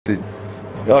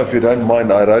Yeah, if you don't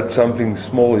mind, I wrote something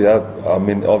small. Yeah, I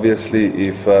mean, obviously,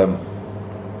 if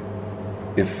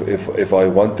I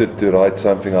wanted to write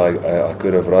something, I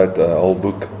could have wrote a whole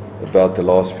book about the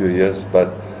last few years. But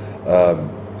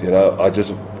you know,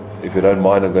 if you don't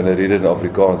mind, I'm going to read it in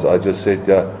Afrikaans. I just said,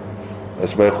 ja,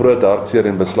 is my groot hartseer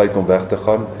en besluit om weg te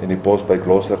gaan en die pos by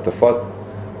Gloucester te vat.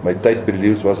 My tyd by die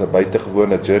Lions was 'n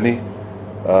buitengewone journey.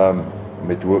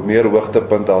 Met meer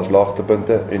hoogtepunte as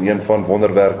laagtepunte en een van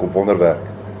wonderwerk op wonderwerk.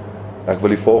 Ek wil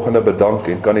die volgende bedank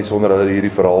en kan nie sonder hulle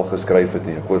hierdie verhaal geskryf het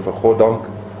nie. Ek wil vir God dank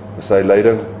vir sy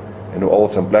leiding en hoe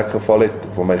alles in plek geval het.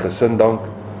 Ek wil my gesin dank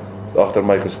wat agter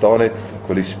my gestaan het. Ek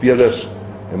wil die spelers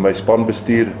en my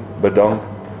spanbestuur bedank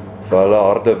vir hulle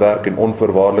harde werk en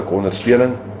onvoorwaardelike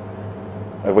ondersteuning.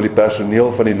 Ek wil die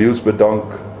personeel van die Lions bedank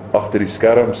agter die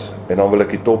skerms en dan wil ek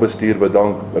die topbestuur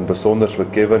bedank in besonder vir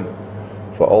Kevin,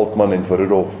 vir Altman en vir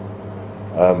Rudolf.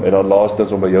 En dan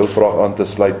laastens om by jou vraag aan te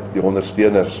sluit, die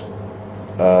ondersteuners.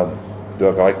 Toe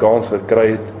ek daai kans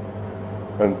gekry het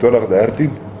in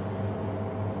 2013.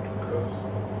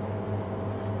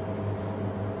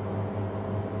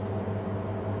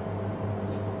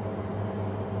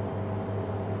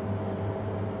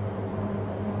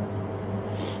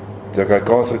 Toe ek daai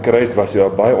kans gekry het, was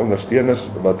baie ondersteuners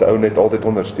wat ou net altyd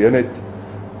ondersteun het.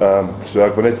 So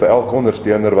ek wil net vir elke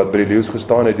ondersteuner wat by die Lions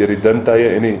gestaan het deur die dun tye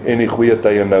en die goeie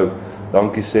tye nou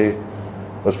dankie sê.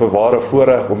 Was vir ware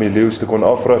voorreg om die Lions te kon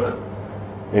afrig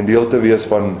en deel te wees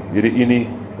van hierdie unie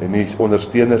en die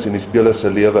ondersteuners en die spelers se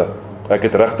lewe. Ek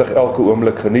het regtig elke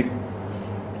oomblik geniet.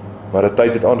 Maar 'n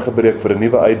tyd het aangebreek vir 'n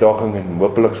nuwe uitdaging en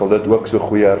hopelik sal dit ook so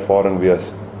goeie ervaring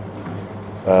wees.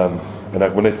 En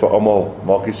ek wil net vir almal,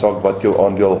 maak nie saak wat jou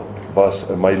aandeel was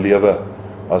in my lewe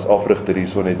as afrigter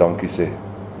hierso net dankie sê.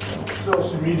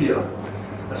 Selfs die media.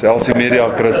 Selfs die media,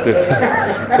 Christo.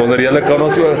 Sonder julle kan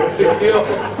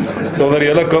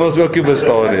ons ook nie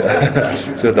bestaan nie.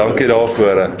 So dankie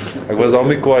daarvoor. Ek was al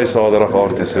my kwaai Saterdag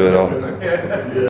aand, so daar.